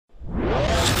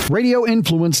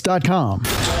radioinfluence.com.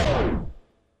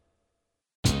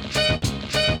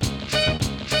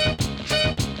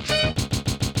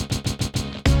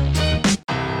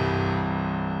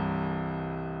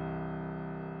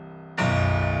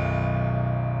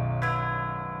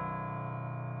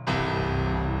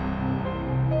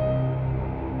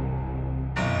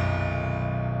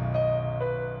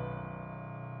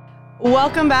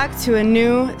 Welcome back to a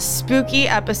new spooky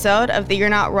episode of the You're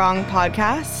Not Wrong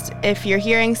podcast. If you're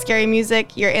hearing scary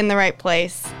music, you're in the right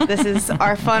place. This is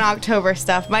our fun October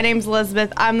stuff. My name's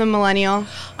Elizabeth. I'm the millennial.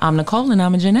 I'm Nicole, and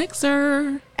I'm a Gen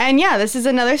Xer. And yeah, this is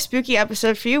another spooky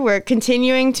episode for you. We're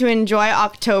continuing to enjoy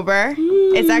October.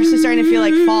 It's actually starting to feel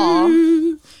like fall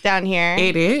down here.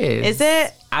 It is. Is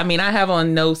it? I mean, I have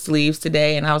on no sleeves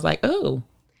today, and I was like, oh,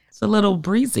 it's a little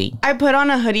breezy. I put on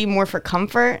a hoodie more for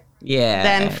comfort. Yeah.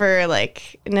 Than for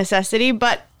like necessity,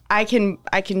 but I can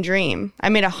dream. I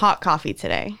made a hot coffee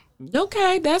today.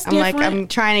 Okay, that's different. I'm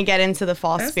trying to get into the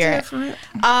fall spirit. Different.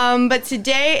 But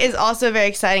today is also a very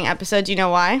exciting episode. Do you know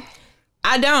why?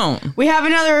 I don't. We have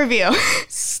another review.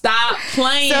 Stop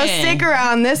playing. So stick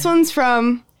around. This one's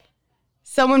from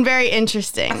someone very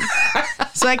interesting.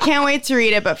 So I can't wait to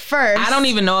read it. But first, I don't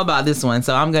even know about this one,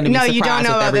 so I'm going to be surprised you don't know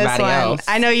with about everybody this one. else.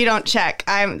 I know you don't check.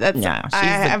 I've got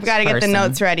to get the person.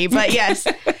 notes ready. But yes.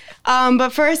 But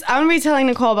first, I'm going to be telling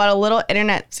Nicole about a little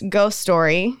internet ghost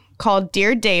story called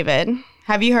Dear David.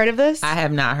 Have you heard of this? I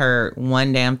have not heard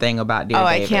one damn thing about Dear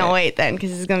David. I can't wait then,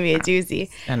 because it's going to be a doozy.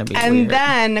 It's going to be And weird.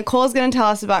 then Nicole's going to tell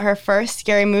us about her first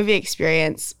scary movie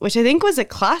experience, which I think was a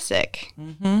classic.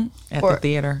 At the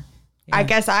theater. Yeah. I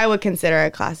guess I would consider it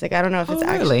a classic. I don't know if it's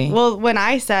actually. Really? Well, when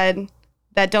I said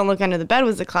that Don't Look Under the Bed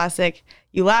was a classic,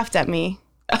 you laughed at me.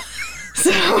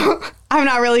 So I'm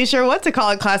not really sure what to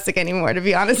call a classic anymore, to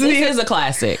be honest with you. This is a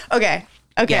classic. Okay.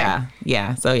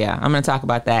 Yeah. So yeah, I'm going to talk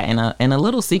about that and a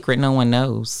little secret no one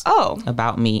knows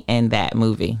about me and that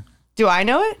movie. Do I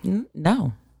know it?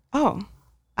 No. Oh,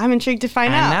 I'm intrigued to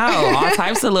find out. I know. All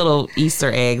types of little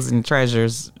Easter eggs and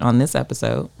treasures on this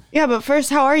episode. Yeah, but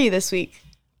first, how are you this week?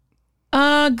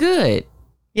 Good.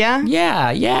 Yeah?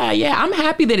 Yeah. I'm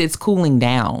happy that it's cooling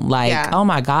down. Oh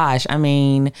my gosh. I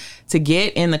mean, to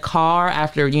get in the car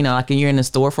after, like you're in the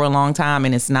store for a long time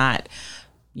and it's not,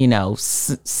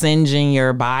 singeing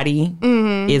your body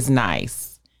is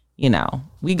nice.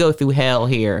 We go through hell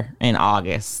here in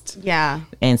August. Yeah.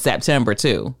 And September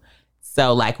too.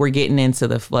 So we're getting into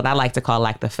what I like to call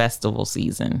the festival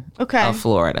season of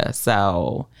Florida.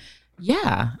 So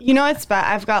yeah. It's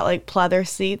bad. I've got pleather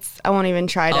seats. I won't even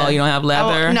try to. Oh, you don't have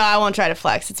leather? I won't try to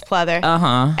flex. It's pleather.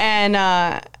 Uh-huh. And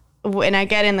when I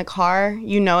get in the car,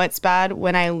 it's bad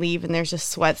when I leave and there's just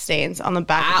sweat stains on the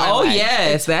back of my legs.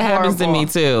 Yes. That happens to me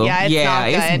too. Yeah, it's not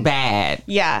good. It's bad.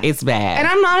 Yeah. It's bad. And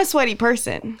I'm not a sweaty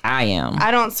person. I am. I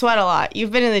don't sweat a lot.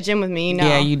 You've been in the gym with me,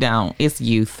 Yeah, you don't. It's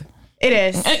youth. It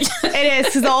is. It is.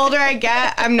 Because the older I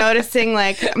get, I'm noticing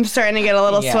I'm starting to get a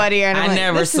little sweatier. And I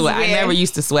never sweat. I never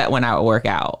used to sweat when I would work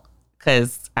out.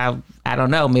 Because I don't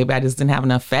know. Maybe I just didn't have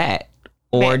enough fat.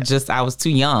 Or just I was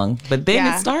too young. But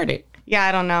then it started. Yeah,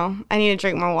 I don't know. I need to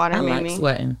drink more water. I like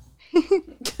sweating.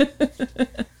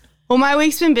 Well, my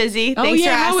week's been busy. Thanks for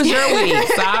asking. How was your week?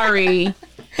 Sorry.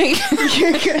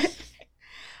 You're good.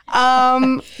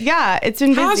 Yeah, it's been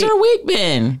busy. How's your week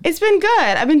been? It's been good.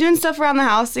 I've been doing stuff around the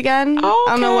house again. Okay. I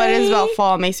don't know what it is about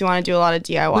fall. It makes me want to do a lot of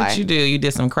DIY. What you do? You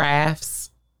did some crafts?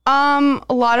 A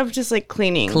lot of just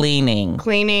cleaning.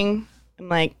 Cleaning.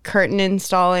 And curtain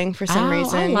installing for some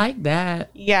reason. I like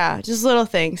that. Yeah, just little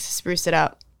things to spruce it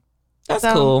up. That's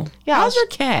cool. Yeah. How's your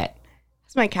cat?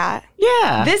 That's my cat.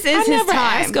 Yeah. This is his time. I never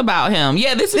ask about him.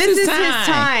 Yeah, this is his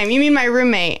time. You mean my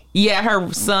roommate? Yeah,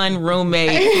 her son,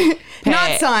 roommate.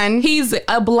 Not son. He's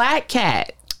a black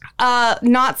cat.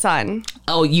 Not son.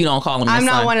 Oh, you don't call him your son? I'm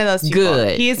not one of those people.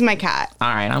 Good. He is my cat.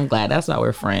 All right, I'm glad. That's why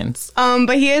we're friends.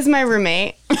 But he is my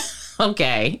roommate.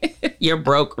 Okay. Your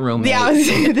broke roommate. Yeah,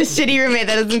 the shitty roommate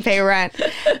that doesn't pay rent.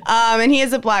 And he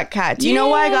is a black cat. Do you know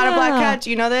why I got a black cat? Do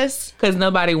you know this? Because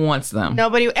nobody wants them.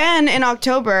 Nobody. And in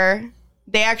October,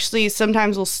 they actually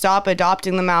sometimes will stop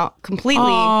adopting them out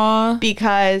completely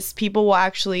because people will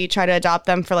actually try to adopt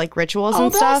them for rituals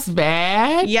and stuff. That's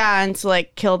bad. Yeah, and to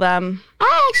kill them.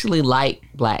 I actually like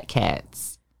black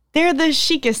cats. They're the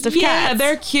chicest of cats. Yeah,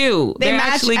 they're cute. They're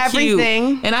match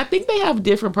everything. Cute. And I think they have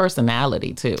different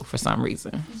personality too, for some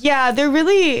reason. Yeah, they're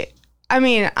really. I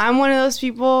mean, I'm one of those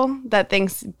people that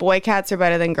thinks boy cats are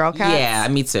better than girl cats. Yeah,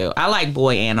 me too. I like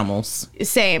boy animals.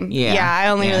 Same. Yeah. Yeah, I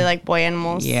only really like boy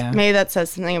animals. Yeah. Maybe that says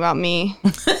something about me.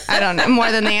 I don't know.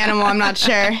 More than the animal, I'm not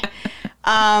sure.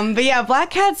 But yeah,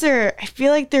 black cats I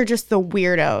feel like they're just the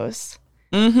weirdos.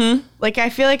 Mm-hmm. Like, I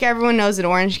feel like everyone knows an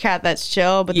orange cat that's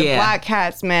chill, but the black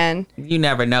cats, man. You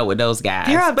never know with those guys.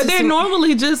 They're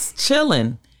normally just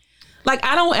chilling. Like,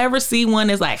 I don't ever see one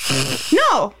that's like...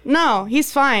 No,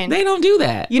 he's fine. They don't do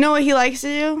that. You know what he likes to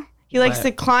do? He likes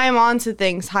to climb onto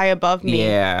things high above me.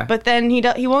 Yeah. But then he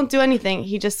won't do anything.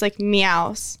 He just like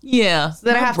meows. Yeah. So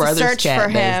then I have to search for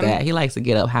him. That. He likes to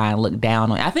get up high and look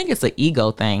down on. I think it's an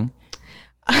ego thing.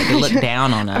 Like to look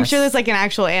down on us. I'm sure there's like an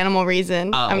actual animal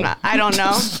reason. I don't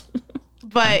know.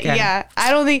 But yeah, I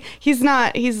don't think he's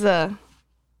a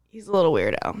little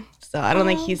weirdo. So I don't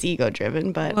think he's ego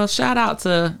driven, but... Well, shout out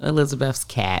to Elizabeth's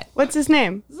cat. What's his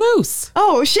name? Zeus.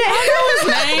 Oh, shit. I know his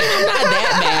name. I'm not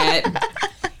that bad.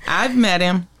 I've met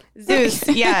him. Zeus,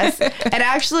 yes. And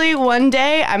actually, one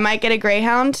day, I might get a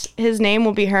greyhound. His name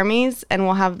will be Hermes, and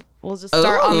we'll just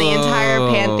start on the entire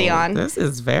pantheon. This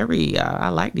is very... I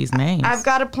like these names. I've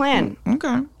got a plan.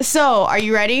 Okay. So, are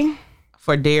you ready?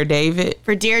 For Dear David?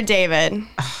 For Dear David.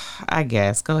 I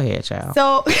guess. Go ahead, child.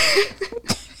 So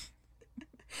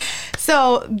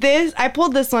I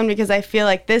pulled this one because I feel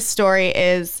like this story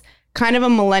is kind of a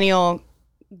millennial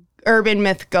urban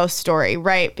myth ghost story,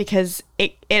 right? Because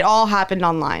it all happened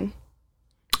online.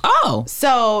 Oh.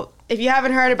 So if you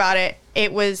haven't heard about it,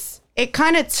 it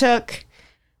kind of took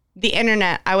the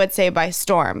internet, I would say, by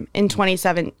storm in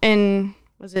 2017.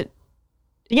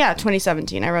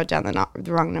 2017. I wrote down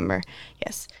the wrong number.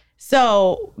 Yes.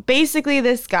 So basically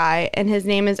this guy, and his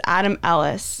name is Adam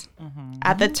Ellis. Mm-hmm.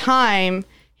 At the time,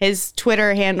 his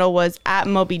Twitter handle was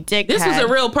 @MobyDickhead. This was a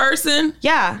real person?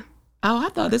 Yeah. Oh, I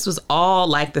thought this was all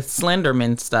like the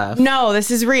Slenderman stuff. No, this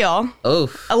is real.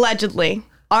 Oof. Allegedly.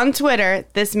 On Twitter,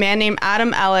 this man named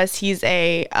Adam Ellis, he's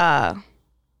I'll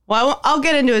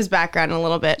get into his background in a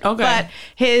little bit. Okay. But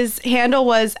his handle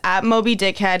was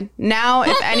 @MobyDickhead. Now,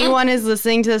 if anyone is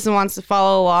listening to this and wants to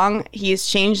follow along, he's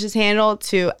changed his handle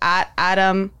to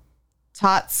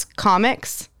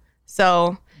 @AdamTotsComics.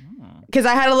 So... because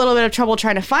I had a little bit of trouble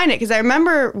trying to find it, because I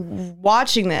remember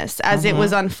watching this as it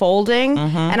was unfolding,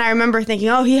 and I remember thinking,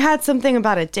 oh, he had something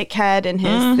about a dickhead in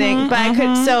his thing, but I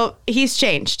couldn't. So he's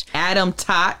changed. Adam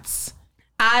Tots.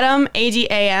 Adam,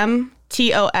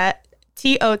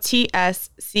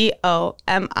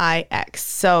 ADAMTOTSCOMIX.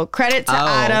 So credit to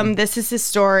Adam. This is his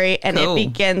story, and it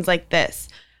begins like this.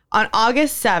 On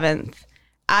August 7th,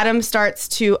 Adam starts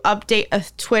to update a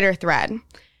Twitter thread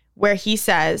where he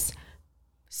says...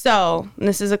 So, and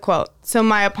this is a quote. So,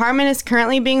 my apartment is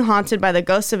currently being haunted by the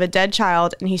ghost of a dead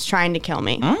child, and he's trying to kill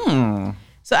me.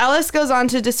 So, Ellis goes on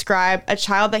to describe a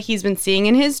child that he's been seeing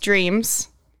in his dreams,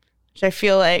 which I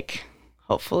feel like,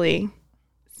 hopefully,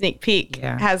 sneak peek,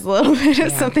 has a little bit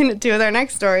of something to do with our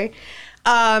next story.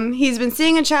 He's been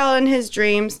seeing a child in his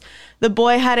dreams. The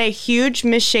boy had a huge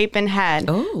misshapen head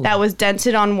that was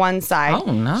dented on one side.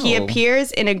 Oh, no. He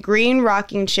appears in a green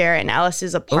rocking chair in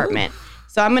Ellis's apartment. Ooh.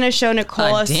 So I'm going to show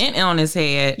Nicole a dent on his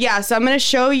head. Yeah, so I'm going to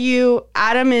show you.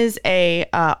 Adam is a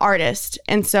artist,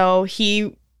 and so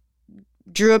he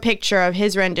drew a picture of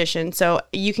his rendition. So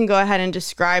you can go ahead and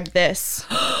describe this.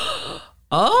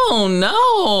 Oh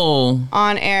no!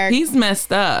 On air, he's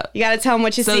messed up. You got to tell him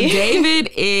what you see. So David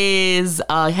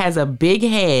has a big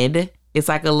head. It's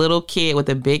like a little kid with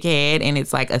a big head, and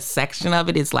it's like a section of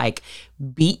it is like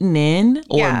beaten in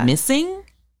or missing.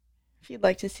 If you'd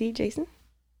like to see, Jason.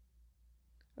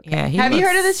 Okay. Yeah, have you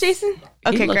heard of this, Jason?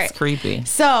 Okay, he looks great. Creepy.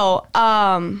 So,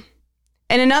 in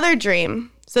another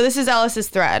dream, so this is Ellis's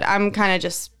thread. I'm kind of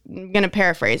just going to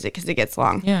paraphrase it because it gets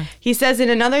long. Yeah. He says,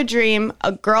 in another dream,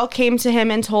 a girl came to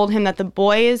him and told him that the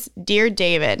boy is Dear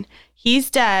David. He's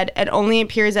dead and only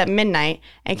appears at midnight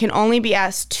and can only be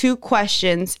asked 2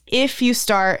 questions if you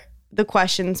start the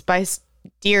questions by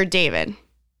Dear David.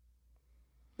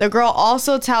 The girl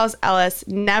also tells Ellis,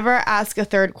 never ask a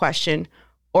 3rd question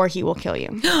or he will kill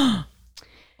you.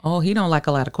 Oh, he don't like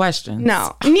a lot of questions.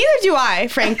 No, neither do I,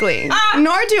 frankly.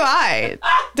 Nor do I.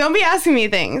 Don't be asking me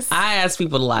things. I ask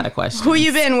people a lot of questions. Who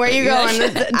you been? Where you going?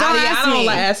 Don't ask me. I don't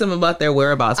like ask them about their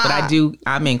whereabouts, but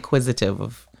I'm inquisitive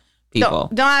of people.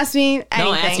 Don't ask me anything.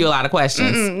 Don't ask you a lot of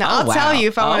questions. No, I'll tell you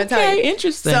if I want to tell you. Okay,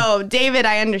 interesting. So, David,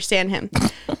 I understand him.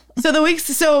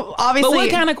 So obviously. But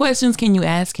what kind of questions can you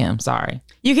ask him? Sorry.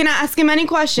 You can ask him any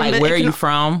question. Like, but where are you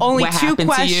from? Only what 2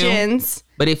 questions.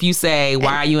 But if you say,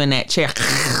 why are you in that chair?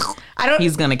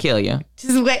 He's going to kill you.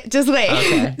 Just wait.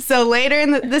 Okay. So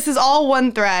later this is all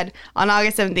one thread on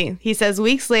August 17th. He says,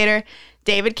 weeks later,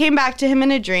 David came back to him in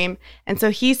a dream. And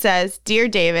so he says, Dear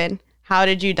David, how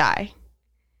did you die?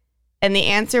 And the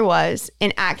answer was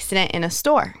an accident in a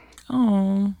store.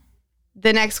 Oh.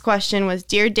 The next question was,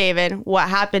 Dear David, what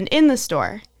happened in the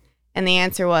store? And the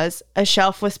answer was, a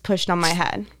shelf was pushed on my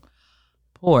head.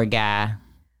 Poor guy.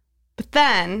 But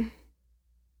then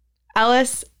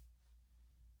Ellis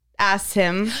asked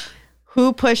him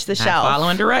who pushed the shelf.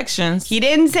 Following directions. He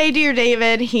didn't say Dear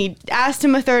David. He asked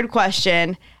him a third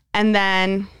question, and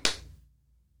then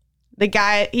the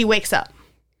guy, he wakes up,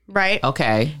 right?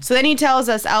 Okay. So then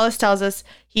Ellis tells us,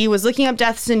 he was looking up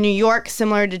deaths in New York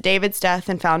similar to David's death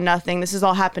and found nothing. This is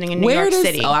all happening in New York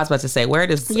City. Oh, I was about to say, where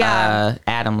does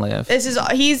Adam live?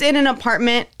 He's in an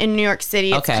apartment in New York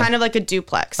City. It's kind of like a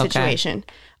duplex situation.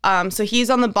 So he's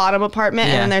on the bottom apartment,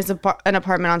 and then there's an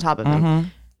apartment on top of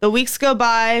him. The weeks go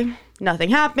by, nothing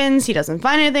happens. He doesn't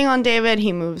find anything on David.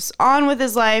 He moves on with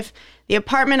his life. The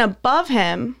apartment above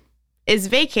him is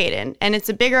vacated, and it's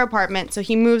a bigger apartment, so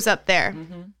he moves up there.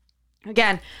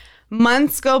 Again,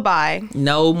 months go by.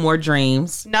 No more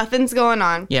dreams. Nothing's going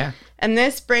on. Yeah. And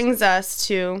this brings us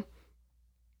to,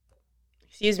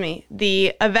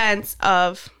 the events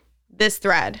of this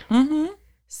thread.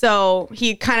 So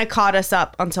he kind of caught us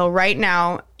up until right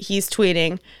now. He's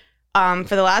tweeting,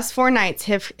 for the last 4 nights,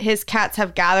 his cats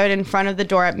have gathered in front of the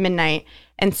door at midnight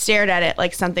and stared at it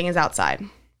like something is outside.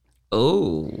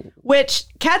 Oh. Which,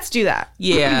 cats do that.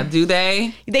 Yeah, do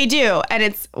they? They do. And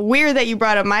it's weird that you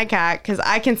brought up my cat, because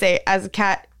I can say, as a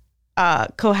cat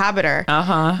cohabiter,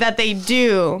 that they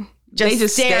do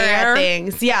just stare at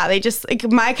things. Yeah, they just, like,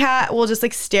 my cat will just,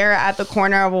 like, stare at the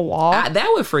corner of a wall.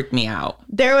 That would freak me out.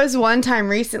 There was one time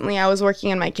recently I was working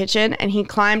in my kitchen, and he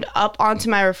climbed up onto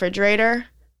my refrigerator,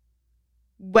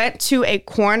 went to a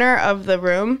corner of the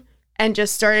room, and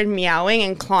just started meowing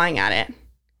and clawing at it.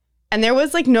 And there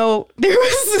was no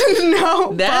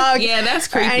bug. Yeah, that's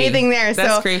creepy. Or anything there.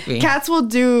 That's so creepy. Cats will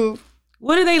do.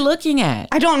 What are they looking at?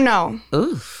 I don't know.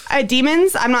 Oof.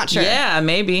 Demons? I'm not sure. Yeah,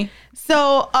 maybe.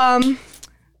 So,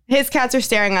 his cats are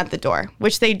staring at the door,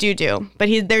 which they do. But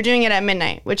they're doing it at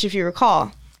midnight, which, if you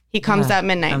recall, he comes at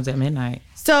midnight. Comes at midnight.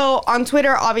 So on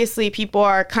Twitter, obviously, people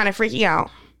are kind of freaking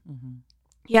out.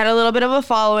 He had a little bit of a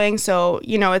following, so,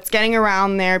 it's getting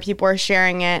around there. People are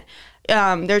sharing it.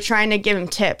 They're trying to give him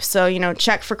tips. So,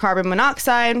 check for carbon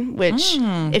monoxide, which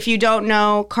if you don't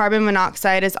know, carbon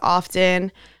monoxide is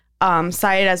often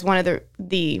cited as one of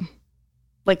the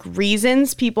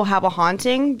reasons people have a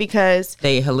haunting, because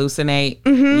they hallucinate.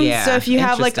 Yeah. So if you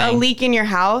have a leak in your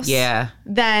house,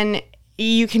 then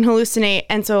you can hallucinate.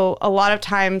 And so a lot of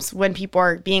times when people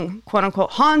are being quote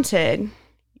unquote haunted,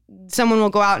 someone will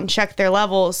go out and check their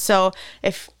levels. So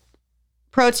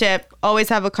pro tip, always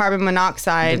have a carbon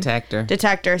monoxide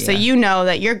detector so you know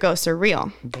that your ghosts are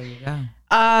real. There you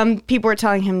go. People were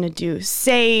telling him to do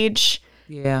sage.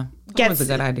 Yeah, that was a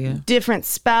good idea. Different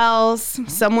spells.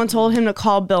 Someone told him to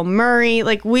call Bill Murray.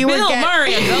 Bill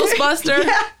Murray, a Ghostbuster?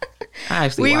 Yeah.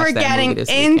 We were getting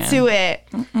into it.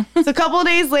 So a couple of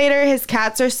days later, his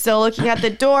cats are still looking at the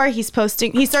door. He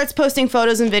starts posting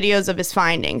photos and videos of his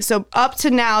findings. So up to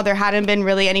now, there hadn't been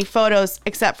really any photos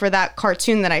except for that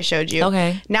cartoon that I showed you.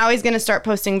 Okay. Now he's going to start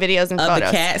posting videos and photos.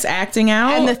 Of the cats acting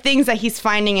out? And the things that he's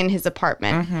finding in his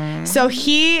apartment. So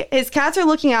his cats are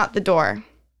looking out the door.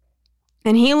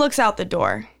 And he looks out the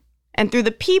door. And through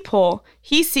the peephole,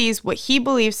 he sees what he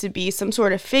believes to be some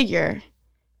sort of figure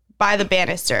by the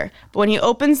banister. But when he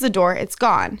opens the door, it's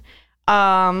gone.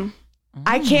 I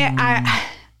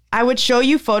would show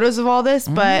you photos of all this,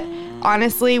 but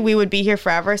honestly, we would be here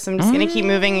forever. So I'm just going to keep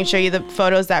moving and show you the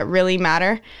photos that really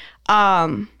matter.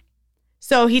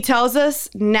 So he tells us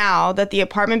now that the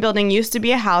apartment building used to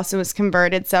be a house and was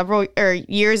converted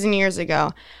years and years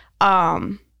ago.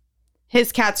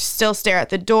 His cats still stare at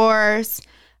the doors.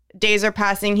 Days are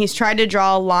passing. He's tried to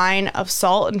draw a line of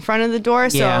salt in front of the door.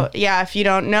 So, if you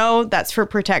don't know, that's for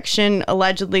protection.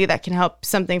 Allegedly, that can help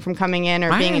something from coming in or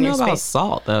being in your space. I didn't know about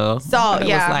salt, though. Salt, it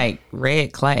was like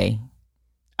red clay.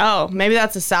 Oh, maybe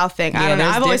that's a South thing. I don't know.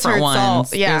 I've always heard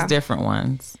salt. Yeah. There's different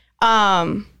ones.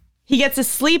 He gets a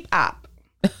sleep app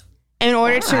in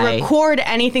order to record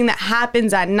anything that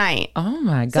happens at night. Oh,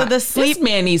 my God. So this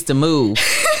man needs to move.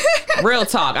 Real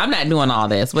talk. I'm not doing all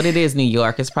this, but it is New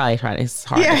York. It's probably hard to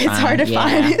find. Yeah, it's hard to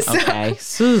find. Okay.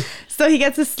 So he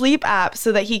gets a sleep app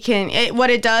so that he can,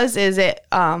 what it does is it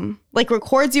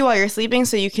records you while you're sleeping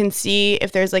so you can see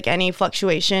if there's any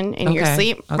fluctuation in your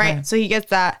sleep. Okay. Right. So he gets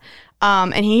that.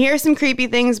 And he hears some creepy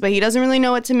things, but he doesn't really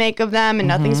know what to make of them and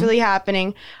nothing's really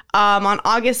happening. On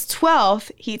August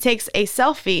 12th, he takes a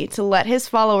selfie to let his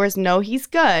followers know he's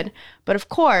good. But of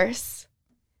course,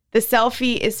 the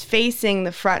selfie is facing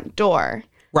the front door.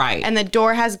 Right. And the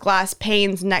door has glass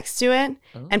panes next to it.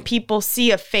 Oh. And people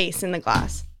see a face in the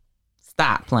glass.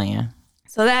 Stop playing.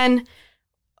 So then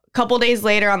a couple days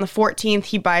later, on the 14th,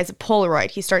 he buys a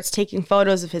Polaroid. He starts taking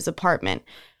photos of his apartment.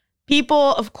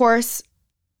 People, of course,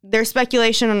 there's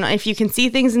speculation on if you can see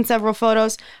things in several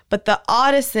photos, but the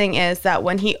oddest thing is that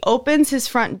when he opens his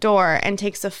front door and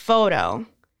takes a photo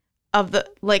of the,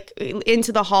 like,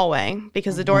 into the hallway,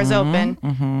 because the door is open,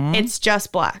 it's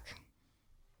just black.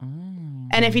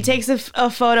 And if he takes a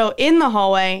photo in the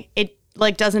hallway, it,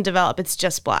 like, doesn't develop. It's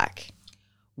just black.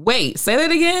 Wait, say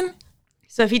that again?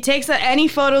 So if he takes any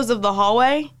photos of the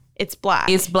hallway, it's black.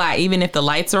 It's black, even if the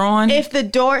lights are on? If the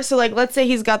door, so, like, let's say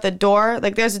he's got the door,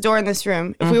 like, there's a door in this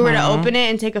room. If we were to open it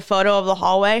and take a photo of the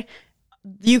hallway,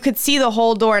 you could see the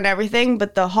whole door and everything,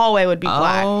 but the hallway would be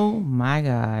black. Oh, my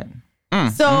God.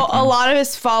 So a lot of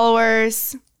his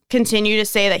followers continue to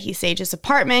say that he staged his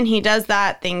apartment. He does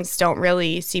that. Things don't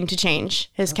really seem to change.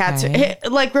 His cats are,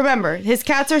 like, remember, his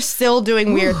cats are still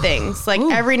doing weird things. Like,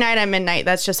 every night at midnight,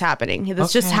 that's just happening.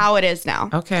 That's just how it is now.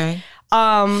 Okay.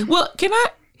 Well, can I...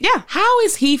 Yeah. How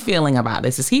is he feeling about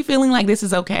this? Is he feeling like this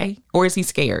is okay? Or is he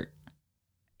scared?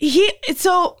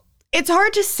 So it's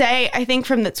hard to say, I think,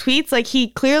 from the tweets. Like, he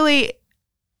clearly...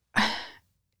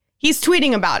 He's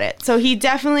tweeting about it. So he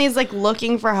definitely is, like,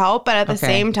 looking for help. But at the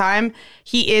same time,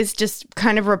 he is just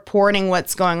kind of reporting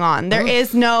what's going on. There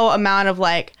is no amount of,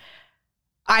 like,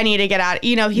 I need to get out.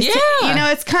 You know,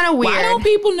 it's kind of weird. Why don't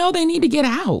people know they need to get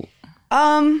out?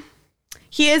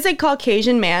 He is a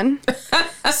Caucasian man,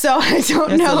 so I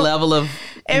don't know. There's a level of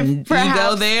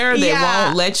ego there that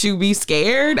won't let you be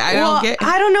scared. I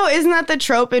don't know. Isn't that the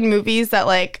trope in movies that,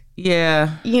 like,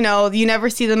 you know, you never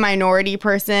see the minority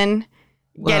person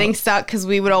getting stuck because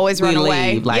we would always run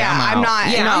away. Like, I'm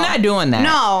not doing that.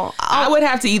 No, I would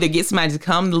have to either get somebody to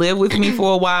come live with me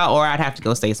for a while, or I'd have to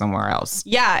go stay somewhere else.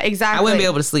 Yeah, exactly. I wouldn't be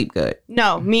able to sleep good.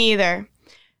 No, me either.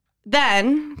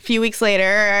 Then, a few weeks later,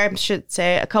 I should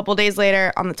say a couple days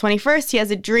later, on the 21st, he has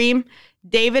a dream.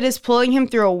 David is pulling him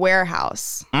through a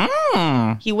warehouse.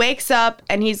 He wakes up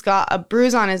and he's got a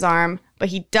bruise on his arm, but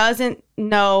he doesn't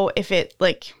know if it,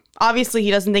 like, obviously he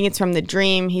doesn't think it's from the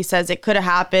dream. He says it could have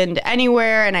happened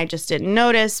anywhere and I just didn't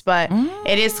notice, but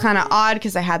it is kind of odd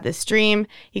because I had this dream.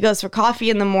 He goes for coffee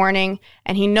in the morning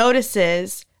and he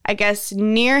notices, I guess,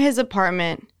 near his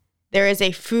apartment, there is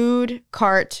a food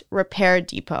cart repair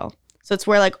depot. So it's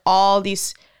where, like, all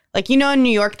these, like, you know, in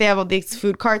New York, they have all these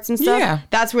food carts and stuff. Yeah.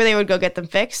 That's where they would go get them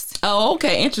fixed. Oh,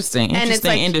 okay. Interesting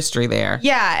industry there.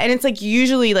 Yeah. And it's, like,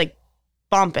 usually, like,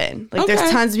 bumping. Like,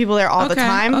 there's tons of people there all the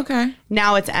time. Okay.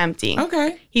 Now it's empty.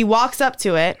 Okay. He walks up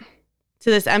to it, to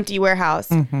this empty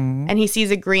warehouse, and he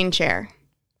sees a green chair.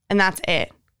 And that's it.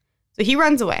 So he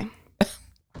runs away.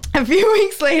 A few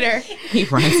weeks later, he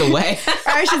runs away.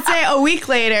 Or I should say a week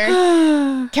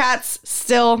later, Cat's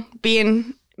still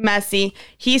being messy.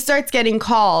 He starts getting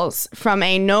calls from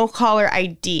a no-caller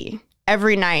ID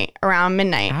every night around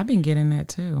midnight. I've been getting that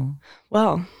too.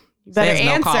 Well, you better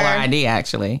answer. No caller ID,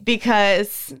 actually.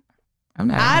 Because I'm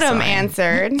not Adam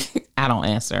answered. I don't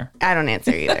answer. I don't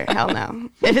answer either. Hell no.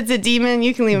 If it's a demon,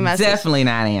 you can leave a message. Definitely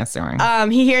not answering.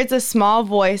 He hears a small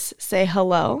voice say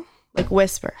hello, like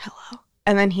whisper, hello.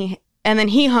 And then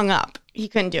he hung up. He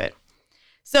couldn't do it.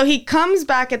 So he comes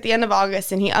back at the end of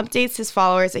August and he updates his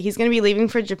followers that he's going to be leaving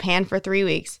for Japan for 3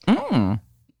 weeks.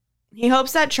 He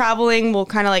hopes that traveling will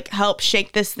kind of, like, help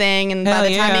shake this thing. And by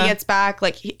the time he gets back,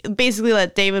 like, basically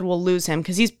that David will lose him.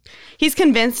 Because he's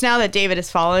convinced now that David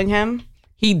is following him.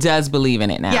 He does believe in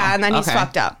it now. Yeah, and then he's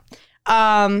fucked up.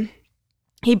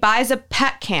 He buys a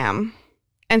pet cam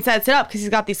and sets it up because he's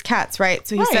got these cats, right?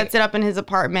 So he sets it up in his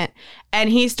apartment and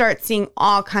he starts seeing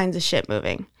all kinds of shit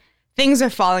moving. Things are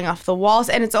falling off the walls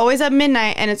and it's always at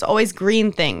midnight and it's always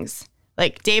green things.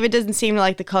 Like, David doesn't seem to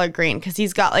like the color green because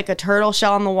he's got, like, a turtle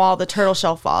shell on the wall. The turtle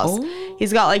shell falls.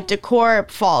 He's got, like, decor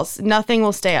falls. Nothing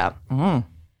will stay up.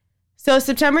 So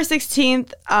September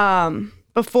 16th,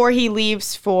 before he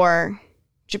leaves for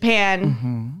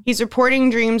Japan, he's reporting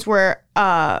dreams where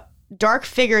dark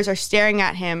figures are staring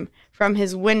at him from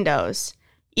his windows,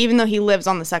 even though he lives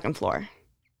on the second floor.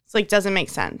 It's, like, doesn't make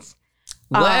sense.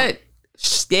 What?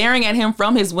 Staring at him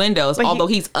from his windows, although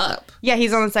he's up. Yeah,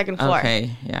 he's on the second floor. Okay,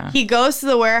 yeah. He goes to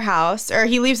the warehouse, or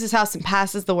he leaves his house and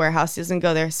passes the warehouse. He doesn't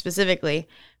go there specifically.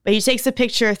 But he takes a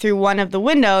picture through one of the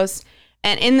windows,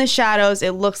 and in the shadows,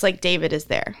 it looks like David is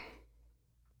there.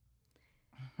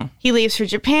 He leaves for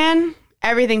Japan.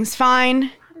 Everything's fine.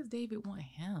 How does David want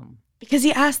him? Because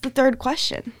he asked the third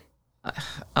question.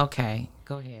 Okay,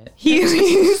 go ahead.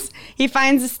 He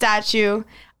finds a statue,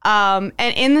 and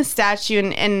in the statue,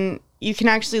 and you can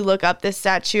actually look up this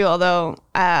statue, although,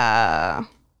 let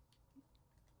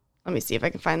me see if I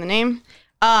can find the name.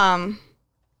 I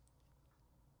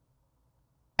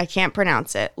can't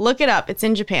pronounce it. Look it up. It's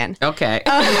in Japan. Okay.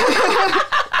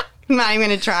 I'm not even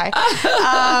going to try.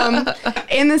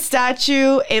 In the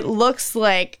statue, it looks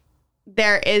like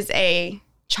there is a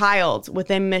child with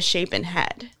a misshapen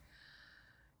head.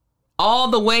 All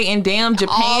the way in damn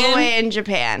Japan? All the way in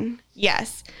Japan,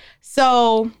 yes.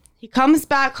 So he comes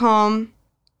back home.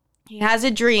 He has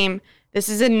a dream. This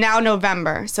is in now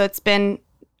November. So it's been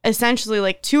essentially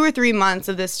like 2 or 3 months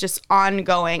of this just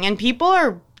ongoing. And people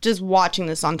are just watching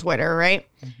this on Twitter, right?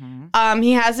 Mm-hmm.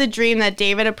 He has a dream that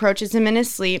David approaches him in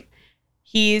his sleep.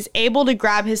 He's able to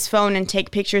grab his phone and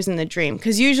take pictures in the dream.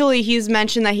 Because usually he's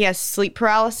mentioned that he has sleep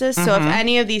paralysis. Mm-hmm. So if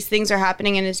any of these things are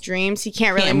happening in his dreams, he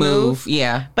can't really move.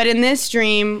 Yeah. But in this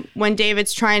dream, when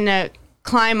David's trying to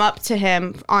climb up to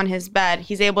him on his bed,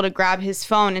 he's able to grab his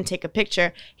phone and take a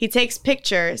picture. He takes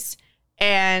pictures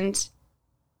and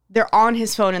they're on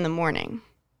his phone in the morning.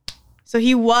 So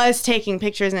he was taking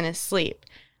pictures in his sleep.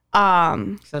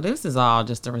 So this is all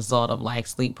just a result of like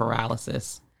sleep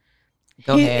paralysis.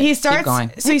 Go ahead. He starts, keep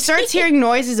going. So he starts hearing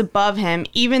noises above him,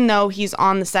 even though he's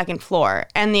on the second floor.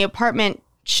 And the apartment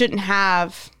shouldn't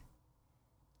have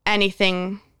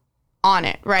anything on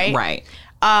it, right?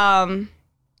 Right.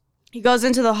 He goes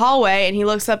into the hallway and he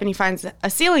looks up and he finds a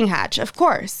ceiling hatch, of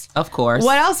course. Of course.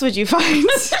 What else would you find?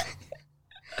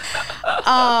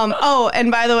 Oh,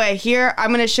 and by the way, here, I'm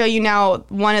going to show you now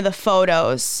one of the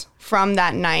photos from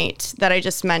that night that I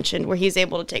just mentioned where he's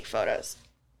able to take photos.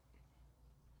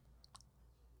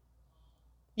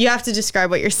 You have to describe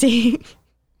what you're seeing.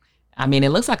 I mean, it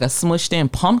looks like a smushed in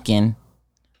pumpkin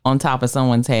on top of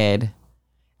someone's head.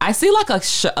 I see like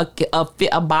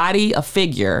a body, a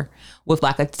figure with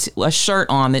like a shirt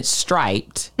on that's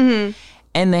striped. Mm-hmm.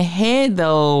 And the head,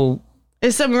 though...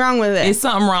 There's something wrong with it. There's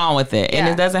something wrong with it. Yeah. And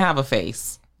it doesn't have a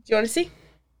face. Do you want to see?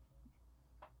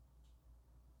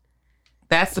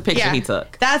 That's the picture he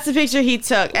took. That's the picture he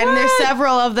took. What? And there's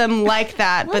several of them like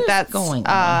that. What but that's going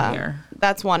on here?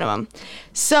 That's one of them.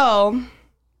 So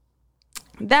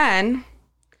then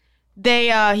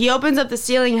he opens up the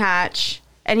ceiling hatch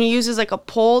and he uses like a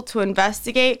pole to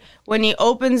investigate. When he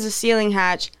opens the ceiling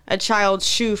hatch, a child's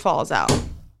shoe falls out.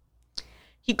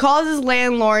 He calls his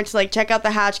landlord to like check out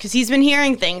the hatch because he's been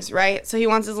hearing things, right? So he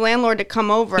wants his landlord to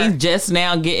come over. He's just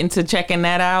now getting to checking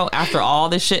that out after all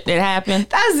the shit that happened.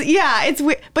 It's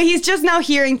weird. But he's just now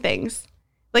hearing things.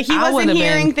 Like he wasn't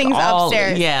hearing things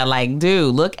upstairs. Yeah, like,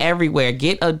 dude, look everywhere.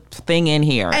 Get a thing in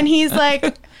here. And he's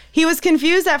like, he was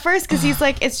confused at first because he's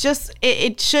like, it's just,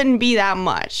 it shouldn't be that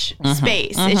much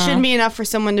space. It shouldn't be enough for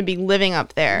someone to be living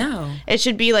up there. No. It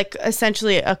should be like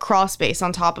essentially a crawl space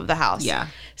on top of the house. Yeah.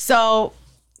 So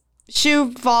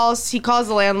shoe falls. He calls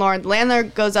the landlord. The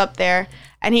landlord goes up there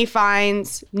and he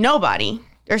finds nobody.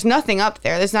 There's nothing up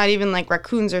there. There's not even like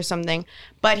raccoons or something.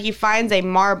 But he finds a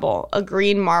marble, a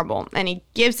green marble, and he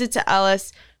gives it to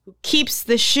Ellis, who keeps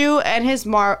the shoe and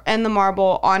the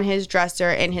marble on his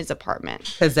dresser in his apartment.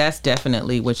 Because that's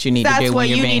definitely what you need to do when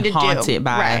you're being haunted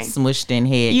by a smushed in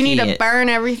head. You need to burn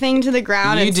everything to the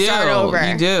ground and start over.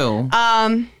 You do.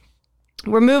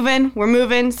 We're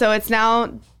moving. So it's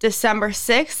now December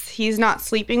 6th. He's not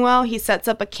sleeping well. He sets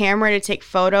up a camera to take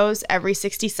photos every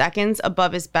 60 seconds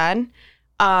above his bed.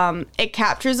 It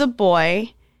captures a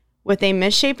boy with a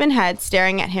misshapen head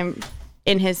staring at him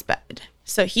in his bed.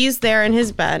 So he's there in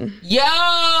his bed.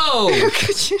 Yo!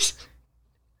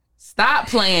 Stop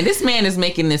playing. This man is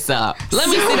making this up. Let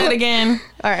me see that again.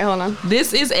 All right, hold on.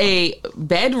 This is a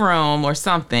bedroom or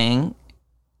something.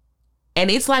 And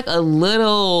it's like it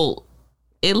looked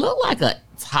like a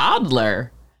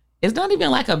toddler. It's not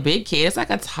even like a big kid. It's like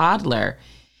a toddler.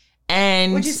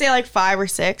 And would you say like 5 or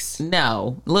 6?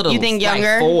 No, little. You think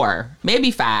younger? Like 4,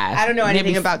 maybe 5. I don't know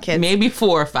anything about kids. Maybe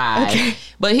 4 or 5. Okay.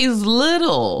 But he's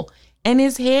little, and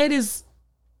his head is.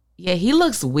 Yeah, he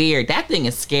looks weird. That thing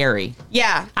is scary.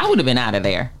 Yeah, I would have been out of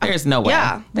there. There's no way.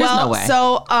 Yeah, there's no way.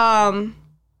 So that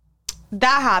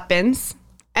happens,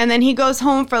 and then he goes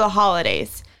home for the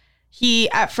holidays. He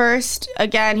at first,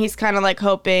 again, he's kind of like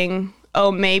hoping,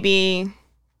 maybe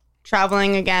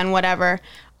traveling again, whatever.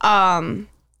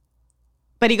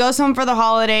 But he goes home for the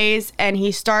holidays and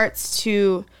he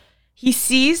sees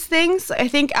things, I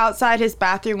think, outside his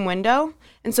bathroom window.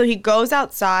 And so he goes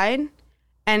outside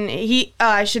and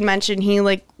I should mention,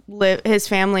 his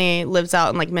family lives out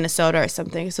in like Minnesota or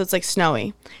something. So it's like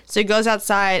snowy. So he goes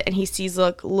outside and he sees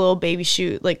like little baby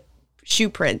shoe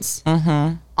prints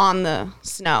on the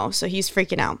snow. So he's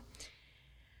freaking out.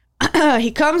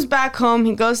 He comes back home,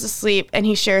 he goes to sleep and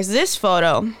he shares this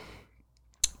photo.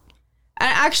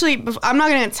 Actually, I'm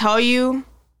not going to tell you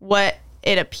what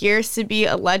it appears to be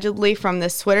allegedly from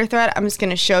this Twitter thread. I'm just going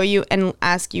to show you and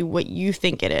ask you what you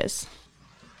think it is.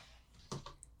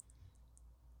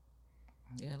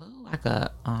 Yeah, it looks like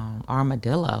a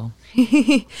armadillo.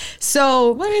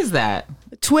 So what is that?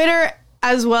 Twitter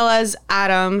as well as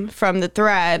Adam from the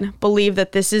thread, believe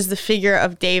that this is the figure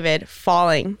of David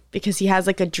falling because he has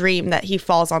like a dream that he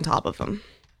falls on top of him.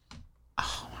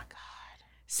 Oh my God.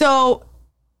 So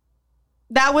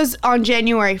that was on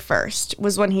January 1st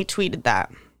was when he tweeted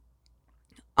that.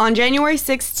 On January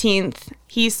 16th,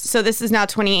 so this is now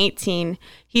 2018,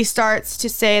 he starts to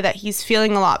say that he's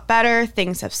feeling a lot better.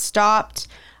 Things have stopped.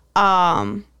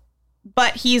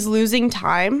 But he's losing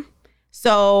time.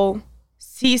 So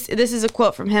this is a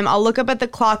quote from him. I'll look up at the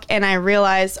clock and I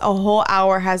realize a whole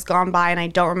hour has gone by and I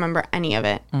don't remember any of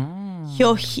it.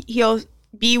 He'll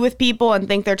be with people and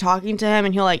think they're talking to him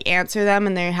and he'll like answer them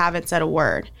and they haven't said a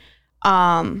word.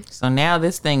 So now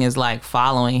this thing is like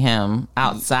following him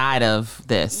outside of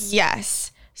this.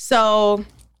 Yes. So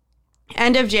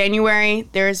end of January,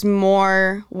 there's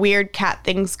more weird cat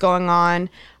things going on.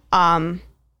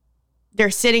 They're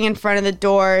sitting in front of the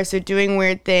doors. They're doing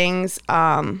weird things.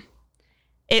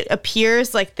 It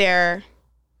appears like they're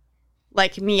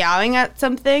like meowing at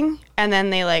something, and then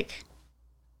they like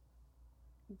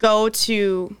go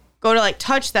to like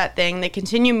touch that thing. They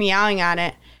continue meowing at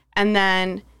it, and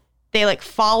then they like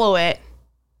follow it.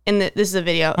 This is a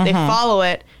video. They follow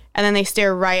it, and then they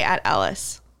stare right at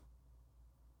Ellis.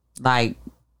 Like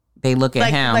they look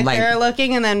at him. Like they're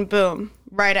looking, and then boom,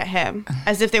 right at him,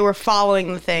 as if they were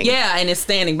following the thing. Yeah, and it's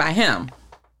standing by him.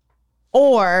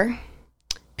 Or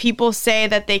people say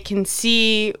that they can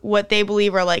see what they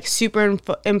believe are like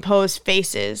superimposed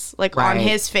faces, like on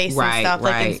his face and stuff.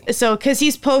 Like, so because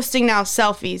he's posting now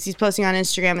selfies, he's posting on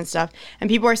Instagram and stuff, and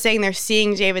people are saying they're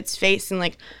seeing David's face in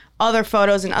like other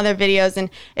photos and other videos.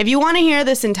 And if you want to hear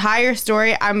this entire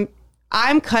story,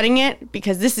 I'm cutting it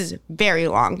because this is very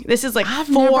long. This is like I've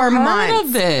 4 never months heard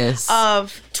of this.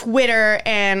 Of Twitter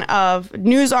and of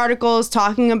news articles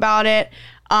talking about it.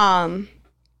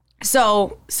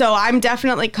 So I'm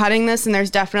definitely cutting this, and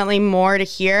there's definitely more to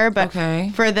hear. But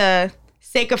for the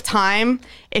sake of time,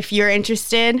 if you're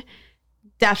interested,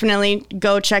 definitely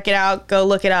go check it out. Go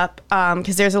look it up,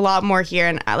 because there's a lot more here.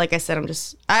 And like I said,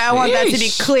 I want that to be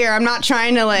clear. I'm not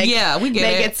trying to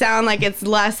make it sound like it's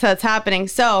less that's happening.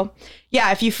 So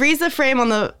yeah, if you freeze the frame on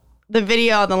the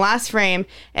video on the last frame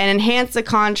and enhance the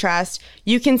contrast,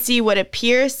 you can see what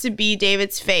appears to be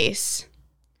David's face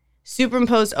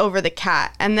superimposed over the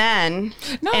cat. And then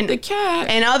the cat.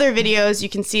 In other videos, you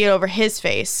can see it over his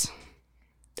face,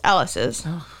 Ellis's.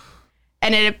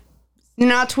 And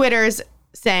now Twitter's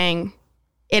saying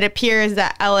it appears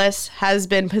that Ellis has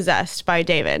been possessed by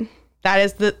David.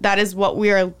 That is what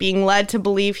we are being led to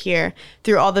believe here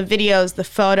through all the videos, the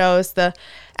photos, the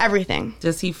everything.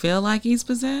 Does he feel like he's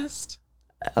possessed?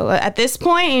 At this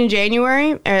point in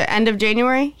January, or end of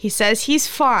January, he says he's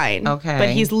fine. Okay. But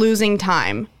he's losing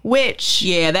time, which...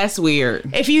 Yeah, that's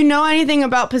weird. If you know anything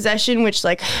about possession, which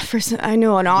like, I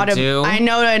know an odd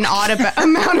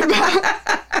amount about...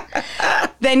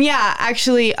 Then yeah,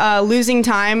 actually losing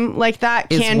time like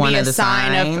that can be a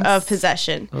sign of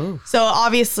possession. Ooh. So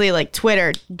obviously like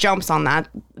Twitter jumps on that.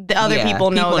 The other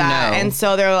people know that. And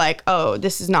so they're like, oh,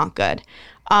 this is not good.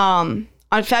 On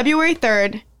February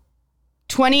 3rd,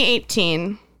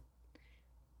 2018,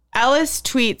 Ellis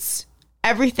tweets,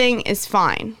 "Everything is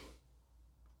fine."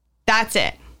 That's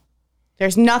it.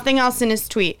 There's nothing else in his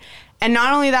tweet. And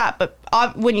not only that, but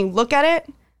when you look at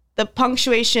it, the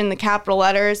punctuation, the capital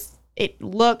letters, it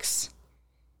looks...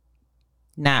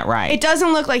 not right. It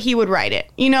doesn't look like he would write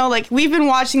it. You know, like we've been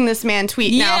watching this man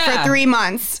tweet now for 3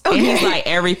 months. Okay? And he's like,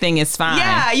 everything is fine.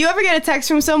 Yeah. You ever get a text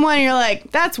from someone and you're like,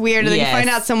 that's weird. And then you find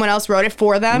out someone else wrote it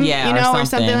for them. Yeah, you know, or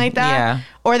something like that. Yeah.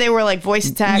 Or they were like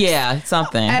voice text. Yeah,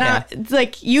 something. And it's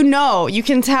like, you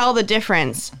can tell the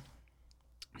difference.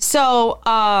 So,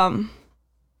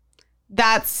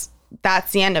 that's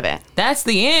the end of it. That's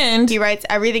the end. He writes,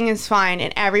 everything is fine.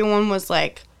 And everyone was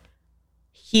like,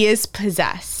 he is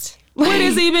possessed. What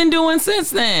has he been doing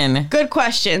since then? Good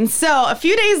question. So a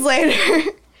few days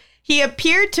later, he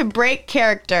appeared to break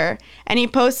character and he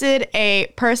posted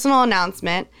a personal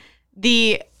announcement.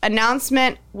 The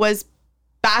announcement was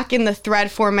back in the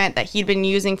thread format that he'd been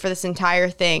using for this entire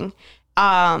thing.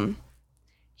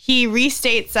 He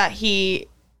restates that he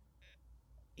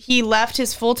left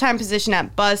his full-time position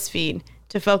at BuzzFeed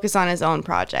to focus on his own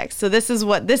projects. So this is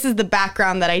the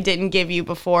background that I didn't give you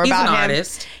before about him.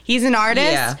 He's an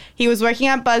artist. Yeah. He was working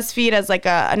at BuzzFeed as like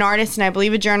an artist and I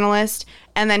believe a journalist.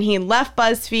 And then he left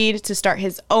BuzzFeed to start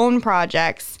his own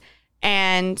projects.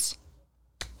 And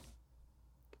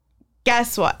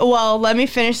guess what? Well, let me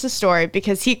finish the story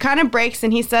because he kind of breaks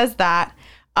and he says that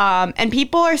And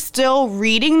people are still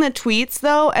reading the tweets,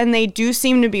 though, and they do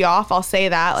seem to be off. I'll say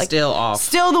that. Like, still off.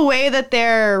 Still the way that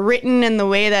they're written and the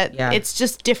way that it's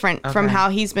just different from how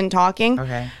he's been talking.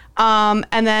 Okay.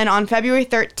 And then on February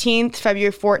 13th,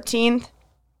 February 14th,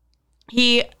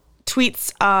 he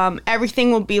tweets,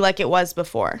 everything will be like it was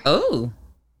before. Oh,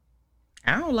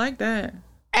 I don't like that.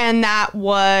 And that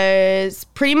was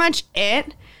pretty much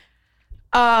it.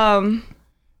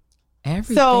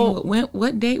 Everything. So,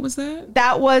 what date was that?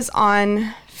 That was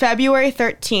on February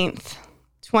 13th,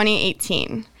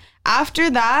 2018. After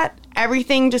that,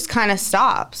 everything just kind of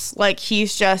stops. Like,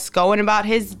 he's just going about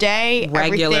his day.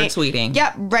 Regular tweeting.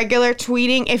 Yep, regular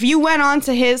tweeting. If you went on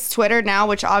to his Twitter now,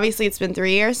 which obviously it's been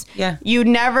 3 years, you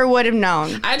never would have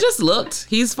known. I just looked.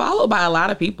 He's followed by a lot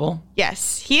of people.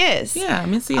 Yes, he is. Yeah,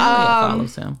 Missy Elliott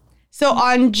follows him. So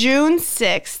on June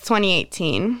 6th,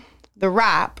 2018, The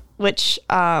Wrap, which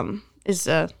is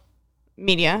a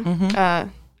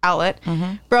media outlet,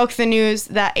 broke the news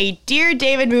that a Dear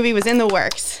David movie was in the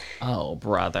works. Oh,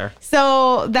 brother.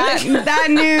 So that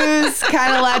news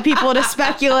kind of led people to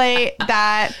speculate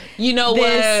that... You know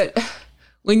what?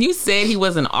 When you said he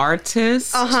was an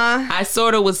artist, I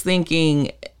sort of was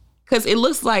thinking... Because it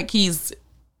looks like he's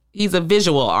a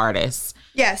visual artist.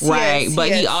 Yes, right.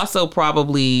 But he also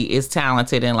probably is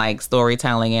talented in like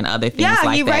storytelling and other things like that.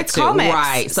 Yeah, he writes comics.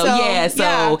 Right.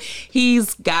 So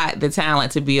he's got the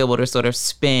talent to be able to sort of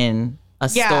spin a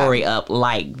story up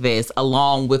like this,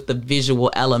 along with the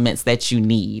visual elements that you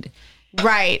need.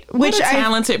 Right. What a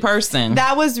talented person.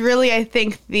 That was really, I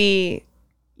think, to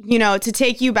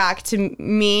take you back to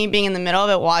me being in the middle of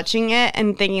it, watching it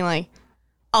and thinking like,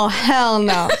 oh, hell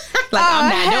no. I'm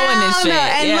not doing this shit.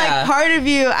 And like part of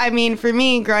you, I mean, for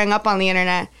me growing up on the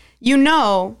internet,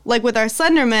 like with our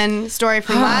Slenderman story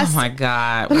from last. Oh my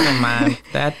God. We don't mind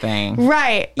that thing.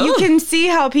 Right. Ooh. You can see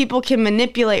how people can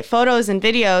manipulate photos and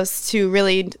videos to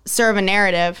really serve a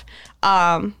narrative.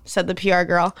 Said the PR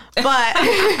girl. But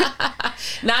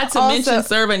not to mention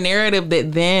serve a narrative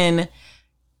that then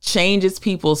changes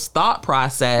people's thought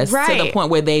process to the point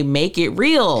where they make it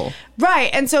real.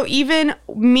 Right. And so even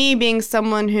me being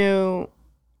someone who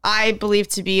I believe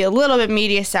to be a little bit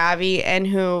media savvy and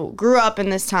who grew up in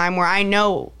this time where I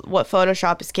know what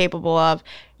Photoshop is capable of,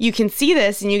 you can see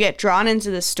this and you get drawn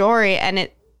into the story, and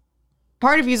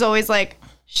part of you is always like,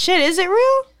 shit, is it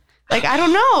real? Like, I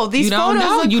don't know. These photos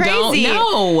look crazy. You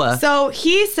don't know. So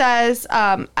he says,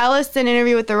 Ellis did an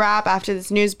interview with The Wrap after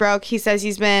this news broke. He says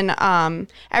he's been,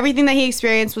 everything that he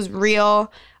experienced was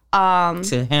real.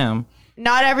 To him.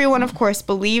 Not everyone, of course,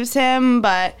 believes him,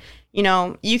 but,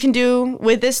 you can do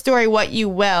with this story what you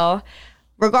will.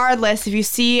 Regardless, if you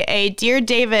see a Dear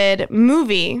David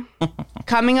movie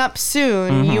coming up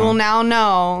soon, you will now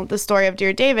know the story of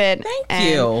Dear David.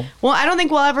 Thank you. Well, I don't think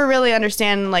we'll ever really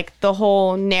understand like the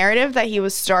whole narrative that he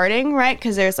was starting, right?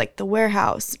 Because there's like the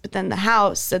warehouse, but then the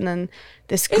house, and then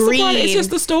this greed. It's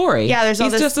just a story. Yeah, there's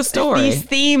just a story. These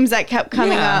themes that kept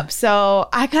coming up. So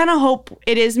I kind of hope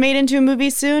it is made into a movie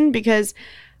soon, because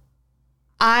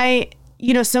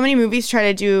so many movies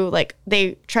try to do like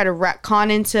they try to retcon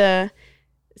into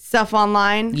stuff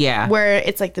online, where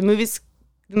it's like the movies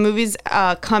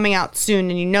coming out soon,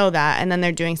 and that, and then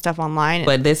they're doing stuff online.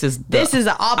 But this is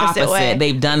the opposite way.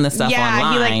 They've done the stuff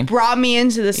online. He like brought me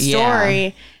into the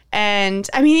story, and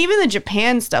I mean even the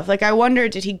Japan stuff. Like I wonder,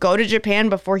 did he go to Japan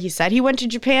before he said he went to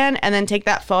Japan, and then take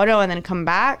that photo and then come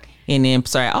back? And then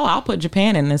I'll put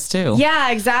Japan in this too.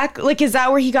 Yeah, exactly. Like, is that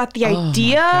where he got the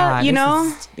idea? God,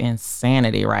 this is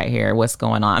insanity right here. What's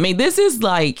going on? I mean, this is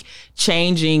like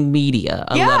changing media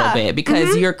a little bit,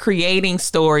 because you're creating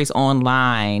stories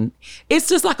online. It's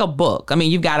just like a book. I mean,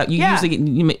 usually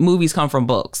get, movies come from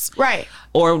books, right?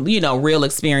 Or real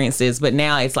experiences. But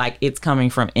now it's like it's coming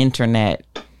from internet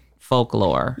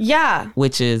folklore. Yeah,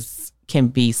 which can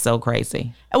be so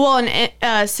crazy. Well,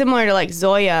 and similar to like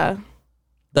Zoya.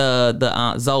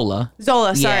 The Zola.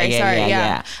 Sorry.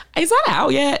 Yeah. Is that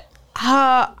out yet?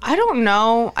 I don't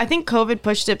know. I think COVID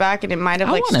pushed it back, and it might have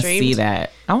streamed. I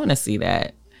want to see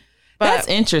that. But, that's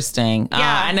interesting.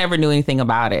 Yeah. I never knew anything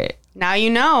about it. Now you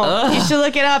know. Ugh. You should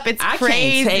look it up. It's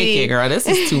crazy. I can't take it, girl. This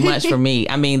is too much for me.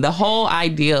 I mean, the whole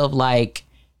idea of like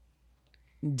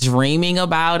dreaming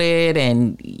about it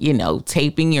and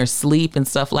taping your sleep and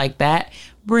stuff like that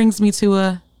brings me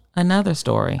to another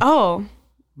story. Oh.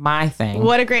 My thing.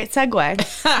 What a great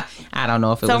segue. I don't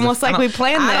know if it's almost like we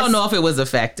planned this. I don't know if it was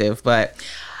effective, but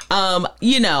I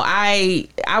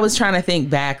was trying to think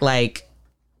back we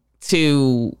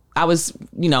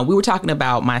were talking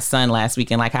about my son last week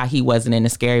and like how he wasn't into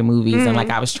scary movies, and like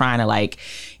I was trying to like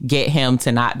get him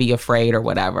to not be afraid or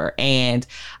whatever. And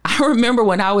I remember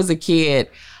when I was a kid,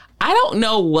 I don't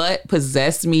know what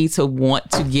possessed me to want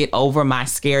to get over my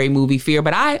scary movie fear,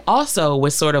 but I also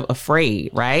was sort of afraid,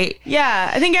 right?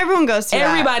 Yeah, I think everyone goes through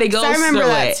Everybody that. goes through I remember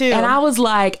that it. too. And I was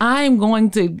like, I'm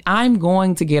going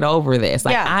to get over this.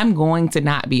 Like, I'm going to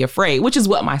not be afraid, which is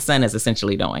what my son is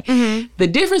essentially doing. Mm-hmm. The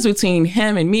difference between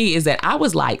him and me is that I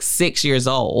was like 6 years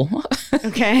old.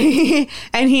 Okay.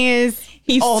 And he's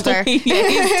older. He's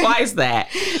twice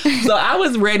that. So I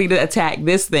was ready to attack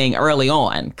this thing early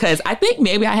on because I think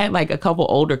maybe I had like a couple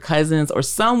older cousins or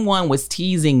someone was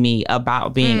teasing me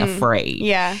about being afraid.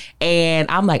 Yeah.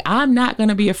 And I'm like, I'm not going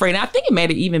to be afraid. And I think it may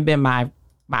have even been my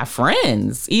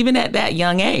friends, even at that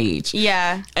young age.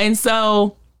 Yeah. And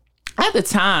so at the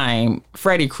time,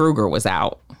 Freddy Krueger was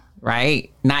out.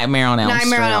 Right? Nightmare on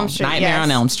Elm Street. Nightmare on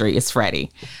Elm Street is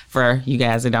Freddy, for you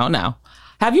guys that don't know.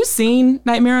 Have you seen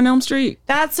Nightmare on Elm Street?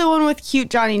 That's the one with cute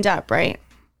Johnny Depp, right?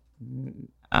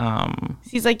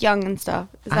 He's like young and stuff.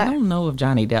 I don't know if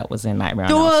Johnny Depp was in Nightmare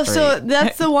on Elm Street. So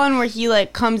that's the one where he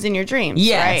like comes in your dreams,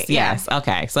 yes, right? Yes. Yeah.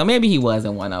 Okay. So maybe he was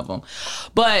in one of them.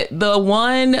 But the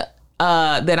one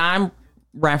that I'm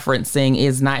referencing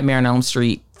is Nightmare on Elm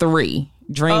Street 3.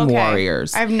 Dream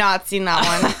Warriors. I've not seen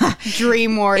that one.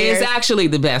 Dream Warriors. It's actually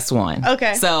the best one.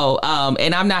 Okay. So,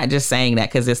 and I'm not just saying that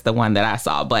because it's the one that I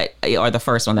saw, or the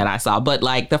first one that I saw, but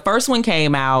like the first one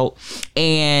came out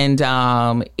and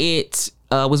it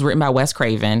was written by Wes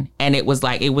Craven and it was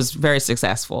very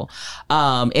successful.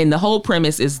 And the whole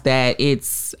premise is that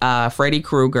it's Freddy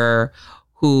Krueger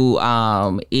who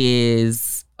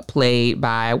is played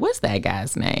by, what's that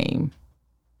guy's name?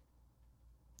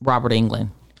 Robert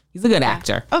Englund. He's a good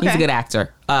actor. Okay. He's a good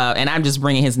actor. And I'm just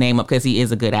bringing his name up because he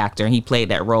is a good actor and he played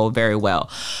that role very well.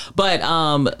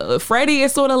 But Freddy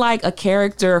is sort of like a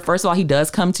character. First of all, he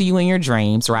does come to you in your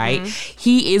dreams, right? Mm-hmm.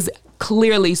 He is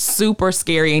clearly super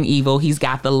scary and evil. He's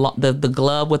got the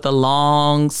glove with the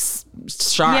long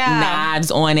sharp knives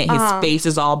on it. His face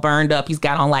is all burned up. He's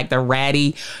got on like the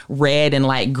ratty red and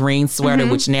like green sweater,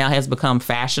 which now has become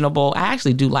fashionable. I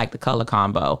actually do like the color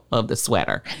combo of the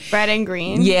sweater. Red and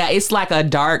green? Yeah, it's like a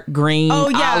dark green,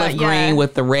 olive green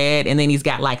with the red. And then he's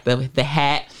got like the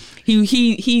hat.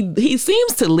 He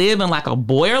seems to live in like a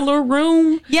boiler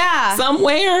room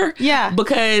somewhere. Yeah.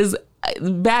 Because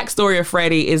backstory of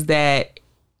Freddy is that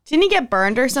didn't he get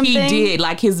burned or something? He did.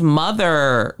 Like his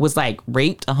mother was like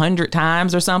raped 100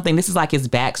 times or something. This is like his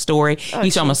backstory.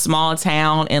 He's from a small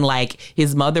town and like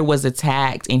his mother was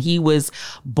attacked and he was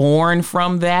born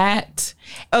from that.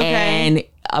 Okay. And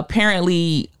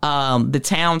apparently the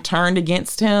town turned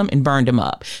against him and burned him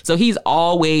up. So he's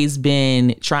always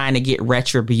been trying to get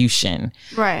retribution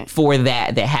for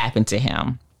that happened to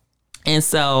him. And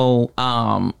so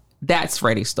that's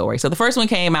Freddy's story. So the first one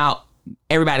came out.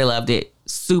 Everybody loved it.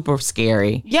 Super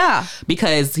scary. Yeah.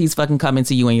 Because he's fucking coming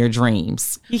to you in your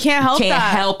dreams. You can't help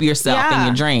help yourself in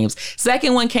your dreams.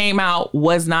 Second one came out,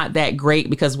 was not that great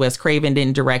because Wes Craven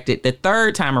didn't direct it. The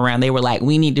third time around, they were like,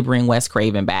 we need to bring Wes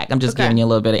Craven back. I'm just giving you a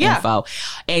little bit of info.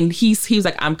 And he was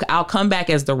like, I'll come back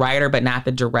as the writer, but not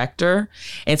the director.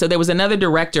 And so there was another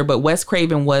director, but Wes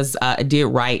Craven did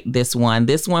write this one.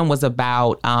 This one was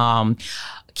about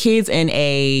kids in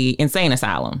a insane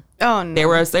asylum. Oh no. There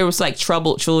was like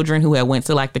troubled children who had went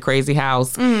to like the crazy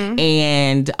house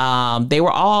and they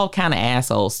were all kind of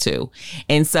assholes too.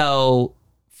 And so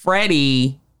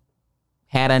Freddy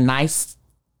had a nice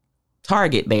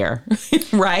target there,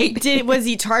 right? Was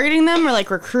he targeting them or like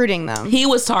recruiting them? He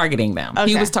was targeting them.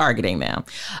 Okay. He was targeting them.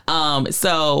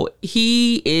 So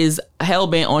he is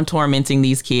hell-bent on tormenting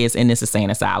these kids in this insane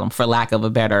asylum, for lack of a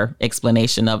better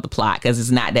explanation of the plot, because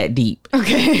it's not that deep.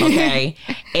 Okay.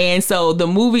 And so the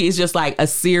movie is just like a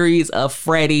series of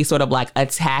Freddy sort of like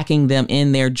attacking them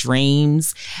in their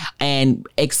dreams and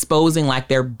exposing like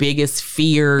their biggest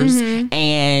fears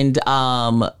and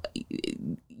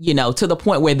to the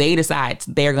point where they decide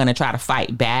they're going to try to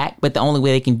fight back, but the only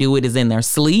way they can do it is in their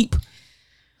sleep,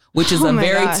 which is a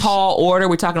very tall order.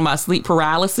 We're talking about sleep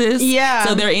paralysis. Yeah.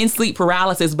 So they're in sleep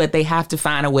paralysis, but they have to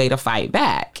find a way to fight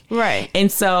back. Right.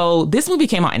 And so this movie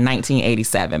came out in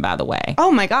 1987, by the way.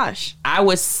 Oh my gosh. I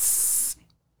was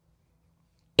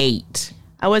 8.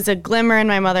 I was a glimmer in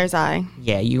my mother's eye.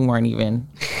 Yeah, you weren't even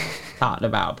thought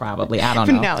about probably. I don't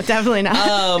know. No, definitely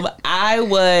not. I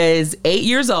was 8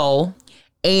 years old.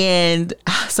 And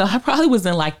so I probably was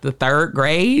in like the 3rd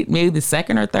grade, maybe the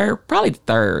 2nd or 3rd, probably the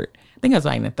 3rd. I think I was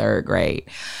like in the 3rd grade.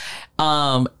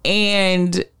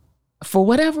 And for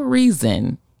whatever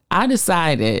reason, I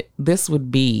decided this would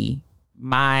be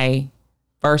my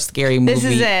first scary movie. This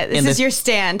is it. This is your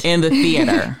stand. In the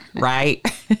theater, right?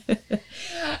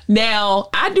 Now,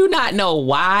 I do not know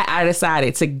why I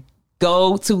decided to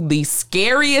go to the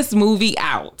scariest movie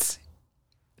out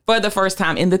for the first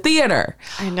time in the theater.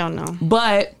 I don't know.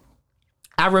 But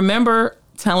I remember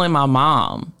telling my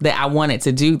mom that I wanted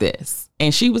to do this.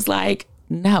 And she was like,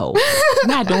 no, I'm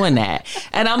not doing that.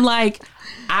 And I'm like,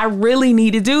 I really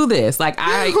need to do this. Like,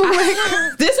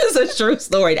 this is a true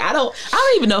story. I don't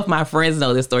even know if my friends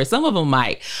know this story. Some of them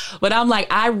might. But I'm like,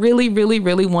 I really, really,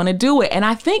 really want to do it. And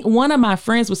I think one of my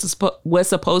friends was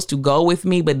supposed to go with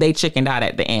me, but they chickened out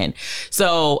at the end.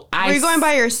 So Were you going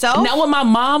by yourself? No, what my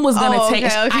mom was going to take.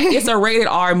 Okay. It's a rated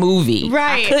R movie.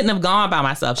 Right. I couldn't have gone by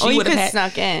myself. She would have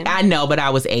snuck in. I know, but I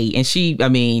was 8.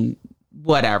 And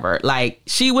whatever. Like,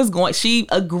 she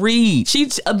agreed. She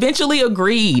eventually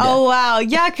agreed. Oh, wow.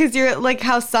 Yeah, because you're like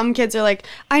how some kids are like,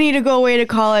 I need to go away to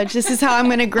college. This is how I'm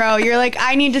going to grow. You're like,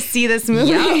 I need to see this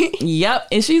movie. Yep.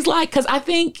 And she's like, because I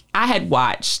think I had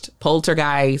watched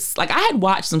Poltergeist. Like, I had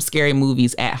watched some scary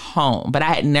movies at home, but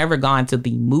I had never gone to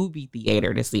the movie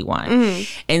theater to see one.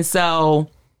 Mm-hmm. And so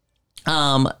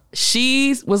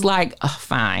she was like, oh,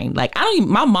 fine. Like,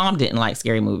 my mom didn't like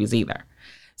scary movies either.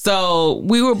 So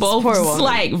we were both just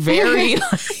like very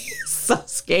so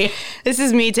scared. This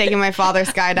is me taking my father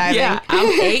skydiving. Yeah,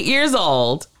 I'm 8 years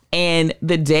old. And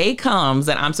the day comes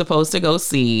that I'm supposed to go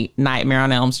see Nightmare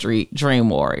on Elm Street, Dream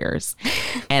Warriors.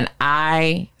 And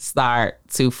I start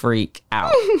to freak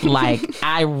out. Like,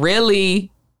 I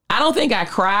don't think I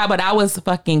cried, but I was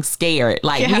fucking scared.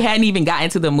 Like, we hadn't even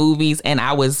gotten to the movies. And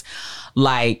I was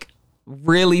like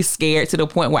really scared to the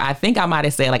point where I think I might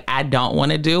have said, like, I don't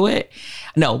want to do it.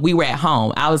 No, we were at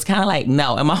home. I was kind of like,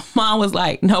 no. And my mom was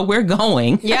like, no, we're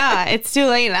going. Yeah, it's too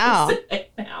late now.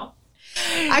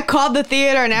 I called the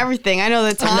theater and everything. I know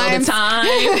the time.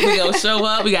 We gonna show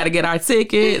up. We got to get our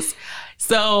tickets.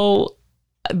 So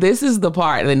this is the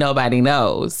part that nobody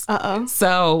knows. Uh-oh.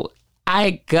 So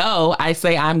I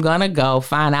say, I'm going to go.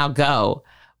 Fine, I'll go.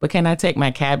 But can I take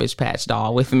my Cabbage Patch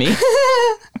doll with me?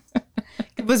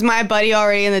 Was my buddy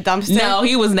already in the dumpster? No,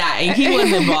 he was not. He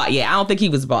wasn't bought yet. I don't think he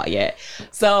was bought yet.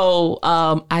 So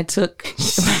I took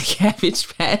my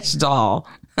Cabbage Patch doll.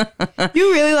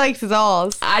 You really liked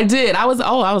dolls. I did. I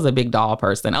was a big doll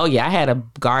person. Oh, yeah. I had a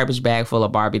garbage bag full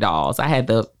of Barbie dolls. I had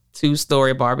the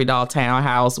 2-story Barbie doll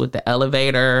townhouse with the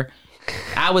elevator.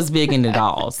 I was big into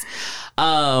dolls.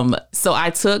 So I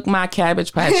took my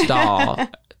Cabbage Patch doll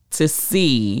to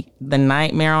see the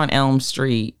Nightmare on Elm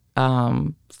Street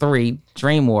 3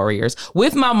 Dream Warriors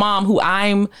with my mom, who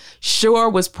I'm sure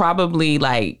was probably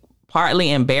like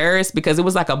partly embarrassed because it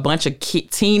was like a bunch of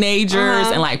teenagers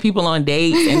and like people on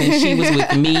dates. And then she was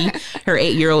with me, her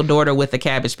 8-year-old daughter with a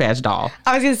Cabbage Patch doll.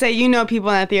 I was going to say, people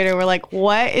in that theater were like,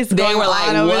 what is going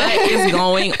on? They were like, what is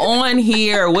going on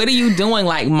here? What are you doing?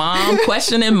 Like, mom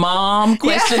questioning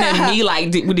me.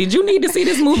 Like, did you need to see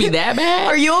this movie that bad?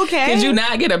 Are you okay? Did you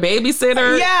not get a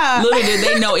babysitter? Yeah. Little did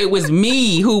they know it was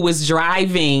me who was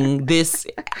driving this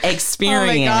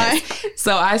experience. Oh my God.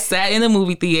 So I sat in the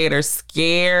movie theater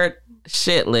scared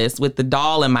shitless with the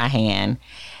doll in my hand,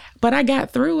 but I got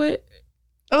through it.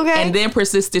 Okay. And then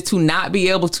persisted to not be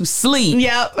able to sleep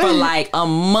for like a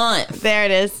month. There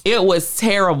it is. It was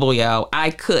terrible, yo.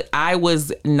 I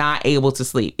was not able to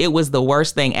sleep. It was the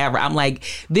worst thing ever. I'm like,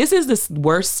 this is the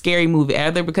worst scary movie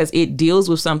ever because it deals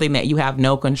with something that you have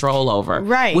no control over.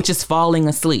 Right. Which is falling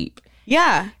asleep.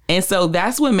 Yeah. And so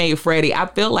that's what made Freddy. I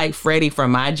feel like Freddy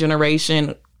from my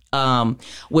generation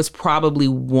was probably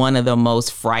one of the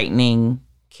most frightening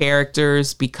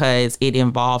characters because it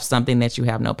involves something that you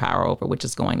have no power over, which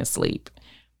is going to sleep.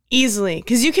 Easily,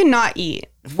 because you cannot eat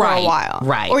for a while.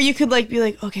 Right. Or you could like be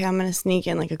like, okay, I'm going to sneak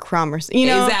in like a crumb or something.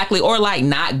 Exactly. Or like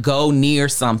not go near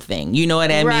something. You know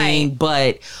what I mean?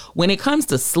 But when it comes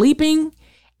to sleeping,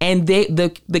 and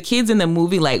the kids in the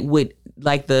movie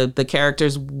the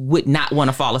characters would not want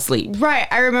to fall asleep. Right.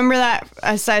 I remember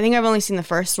that. So I think I've only seen the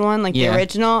first one, like the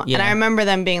original. Yeah. And I remember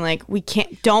them being like,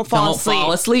 don't fall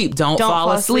asleep. Don't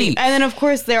fall asleep. And then, of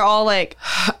course, they're all like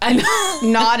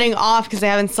nodding off because they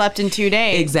haven't slept in 2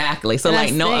 days. Exactly. So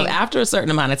like after a certain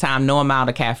amount of time, no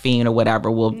amount of caffeine or whatever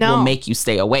will make you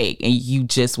stay awake and you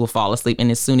just will fall asleep.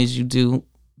 And as soon as you do,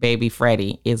 baby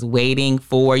Freddy is waiting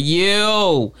for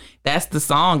you. That's the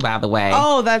song, by the way.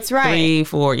 Oh, that's right. 3,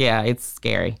 4. Yeah, it's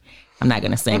scary. I'm not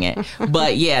gonna sing it,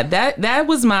 but yeah, that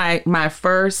was my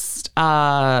first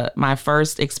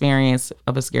experience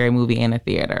of a scary movie in a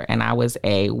theater, and I was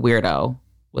a weirdo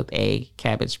with a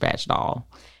Cabbage Patch doll.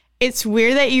 It's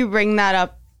weird that you bring that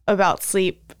up about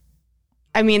sleep.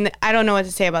 I mean, I don't know what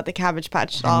to say about the Cabbage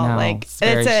Patch doll. Like,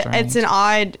 it's an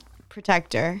odd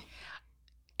protector.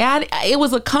 And it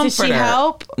was a comforter. Did she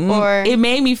help? Or it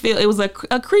made me feel it was a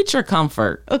creature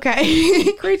comfort.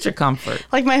 Okay. Creature comfort.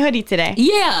 Like my hoodie today.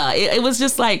 Yeah. It was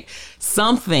just like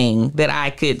something that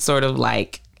I could sort of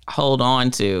like hold on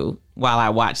to while I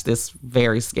watch this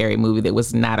very scary movie that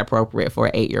was not appropriate for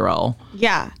an 8-year-old.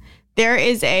 Yeah. There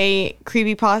is a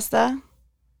creepypasta,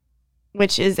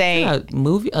 which is a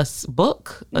movie, a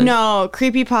book? No,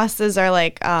 creepypastas are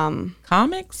like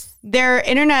comics? They're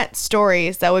internet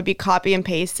stories that would be copy and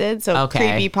pasted. So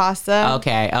creepypasta.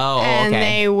 Okay. Oh, and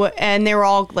okay. And they were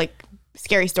all like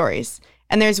scary stories.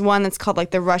 And there's one that's called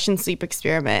like the Russian sleep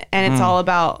experiment, and it's all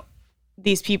about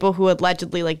these people who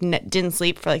allegedly like didn't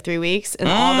sleep for like 3 weeks, and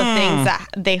all the things that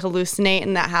they hallucinate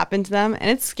and that happen to them, and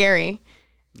it's scary.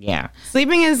 Yeah.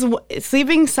 Sleeping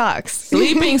sucks.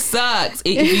 Sleeping sucks.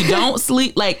 If you don't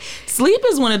sleep, like sleep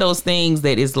is one of those things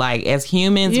that is like, as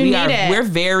humans,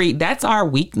 we're that's our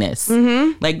weakness.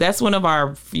 Mm-hmm. Like that's one of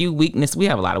our few weaknesses. We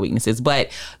have a lot of weaknesses, but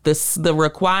the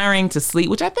requiring to sleep,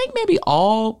 which I think maybe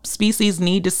all species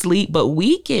need to sleep, but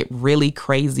we get really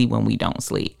crazy when we don't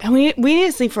sleep. And we need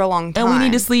to sleep for a long time. And we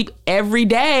need to sleep every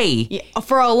day. Yeah,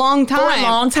 for a long time. For a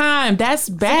long time. That's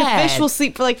bad. Like a fish will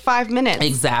sleep for like 5 minutes.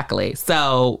 Exactly.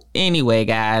 So anyway,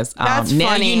 guys, now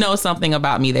funny. You know something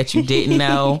about me that you didn't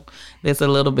know. That's a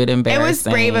little bit embarrassing. It was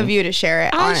brave of you to share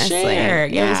it, honestly.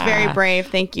 It was very brave.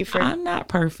 Thank you for I'm not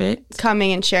perfect.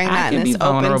 Coming and sharing that in this open space.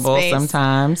 I can be vulnerable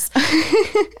sometimes.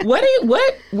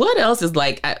 What else is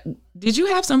like, did you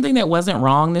have something that wasn't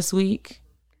wrong this week?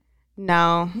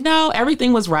 No,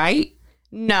 everything was right.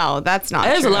 No, that's not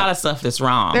There's true. a lot of stuff that's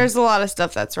wrong. There's a lot of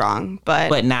stuff that's wrong,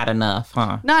 but not enough,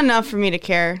 huh? Not enough for me to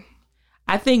care.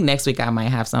 I think next week I might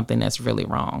have something that's really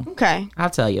wrong. Okay. I'll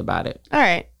tell you about it. All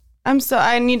right.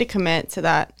 I need to commit to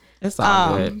that. It's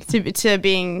all good. To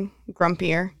being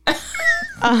grumpier.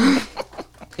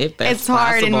 If that's it's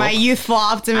hard possible. In my youthful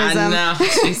optimism. I know.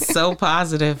 She's so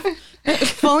positive.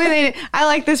 If only I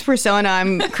like this persona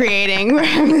I'm creating where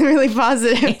I'm really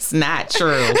positive. It's not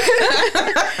true.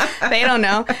 They don't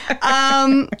know.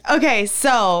 Okay,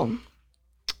 so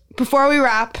before we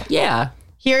wrap. Yeah.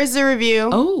 Here's the review.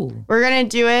 Oh. We're going to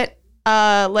do it.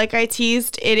 Like I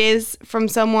teased, it is from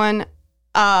someone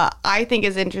I think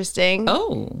is interesting.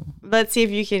 Oh. Let's see if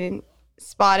you can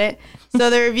spot it. So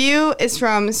the review is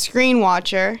from Screen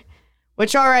Watcher,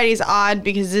 which already is odd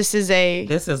because this is a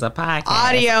podcast.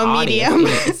 Audio medium.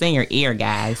 It's in your ear,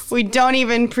 guys. We don't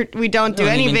do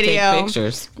any video. Take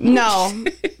pictures.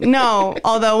 No.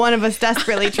 Although one of us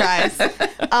desperately tries.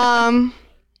 And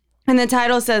the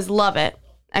title says, "Love it!" !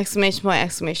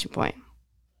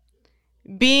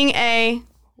 Being a,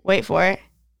 wait for it,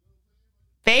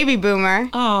 baby boomer.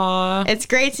 Aww. It's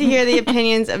great to hear the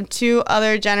opinions of 2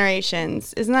 other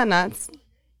generations. Isn't that nuts?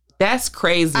 That's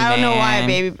crazy, I don't know why,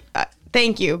 baby.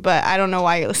 Thank you, but I don't know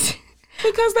why you're listening.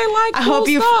 Because they like cool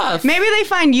stuff. Maybe they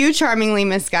find you charmingly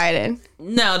misguided.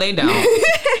 No, they don't.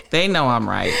 They know I'm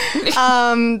right.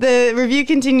 The review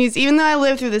continues. Even though I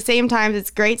live through the same times, it's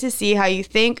great to see how you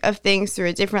think of things through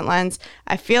a different lens.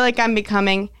 I feel like I'm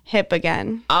becoming hip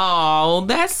again. Oh,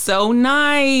 that's so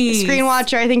nice. Screen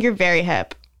Watcher, I think you're very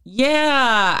hip.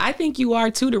 Yeah, I think you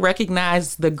are too, to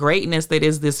recognize the greatness that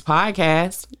is this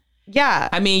podcast. Yeah.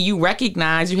 I mean, you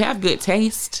recognize you have good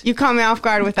taste. You caught me off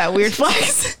guard with that weird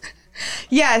flex.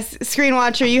 Yes, Screen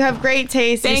Watcher, you have great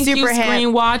taste. Thank you're super you, Screen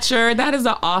hip. Watcher. That is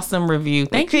an awesome review.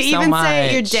 Thank you so much. You could even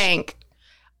say you're dank.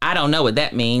 I don't know what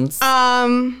that means.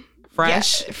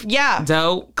 Fresh? Yeah.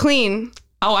 Dope? Clean.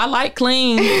 Oh, I like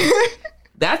clean.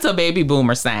 That's a baby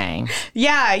boomer saying.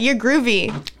 Yeah, you're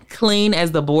groovy. Clean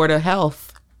as the Board of Health.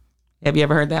 Have you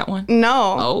ever heard that one?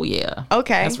 No. Oh, yeah.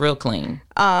 Okay. That's real clean.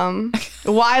 Why,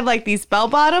 like these bell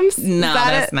bottoms? No,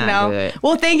 that's not good.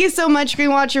 Well, thank you so much,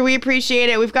 Screen Watcher. We appreciate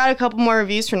it. We've got a couple more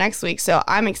reviews for next week, so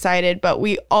I'm excited, but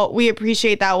we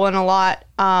appreciate that one a lot.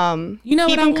 You know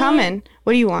keep what them coming.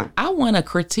 What do you want? I want a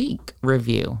critique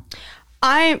review.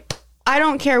 I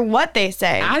don't care what they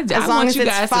say. As long as it's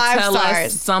 5 tell stars.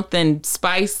 Us something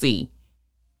spicy.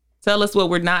 Tell us what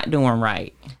we're not doing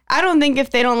right. I don't think if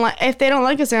they don't like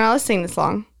us, they're not listening this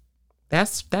long.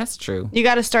 That's true. You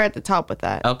got to start at the top with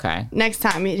that. Okay. Next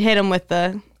time you hit them with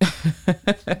the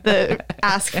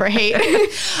ask for hate.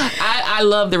 I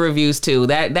love the reviews too.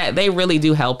 That they really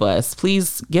do help us.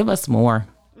 Please give us more.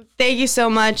 Thank you so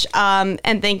much.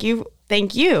 And thank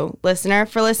you, listener,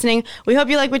 for listening. We hope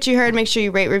you like what you heard. Make sure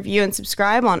you rate, review, and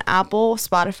subscribe on Apple,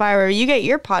 Spotify, wherever you get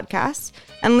your podcasts.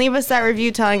 And leave us that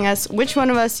review telling us which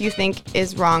one of us you think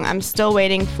is wrong. I'm still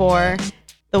waiting for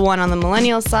the one on the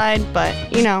millennial side, but,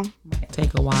 Might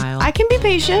take a while. I can be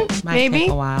patient, Might take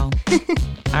a while.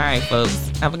 All right,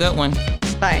 folks. Have a good one.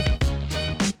 Bye.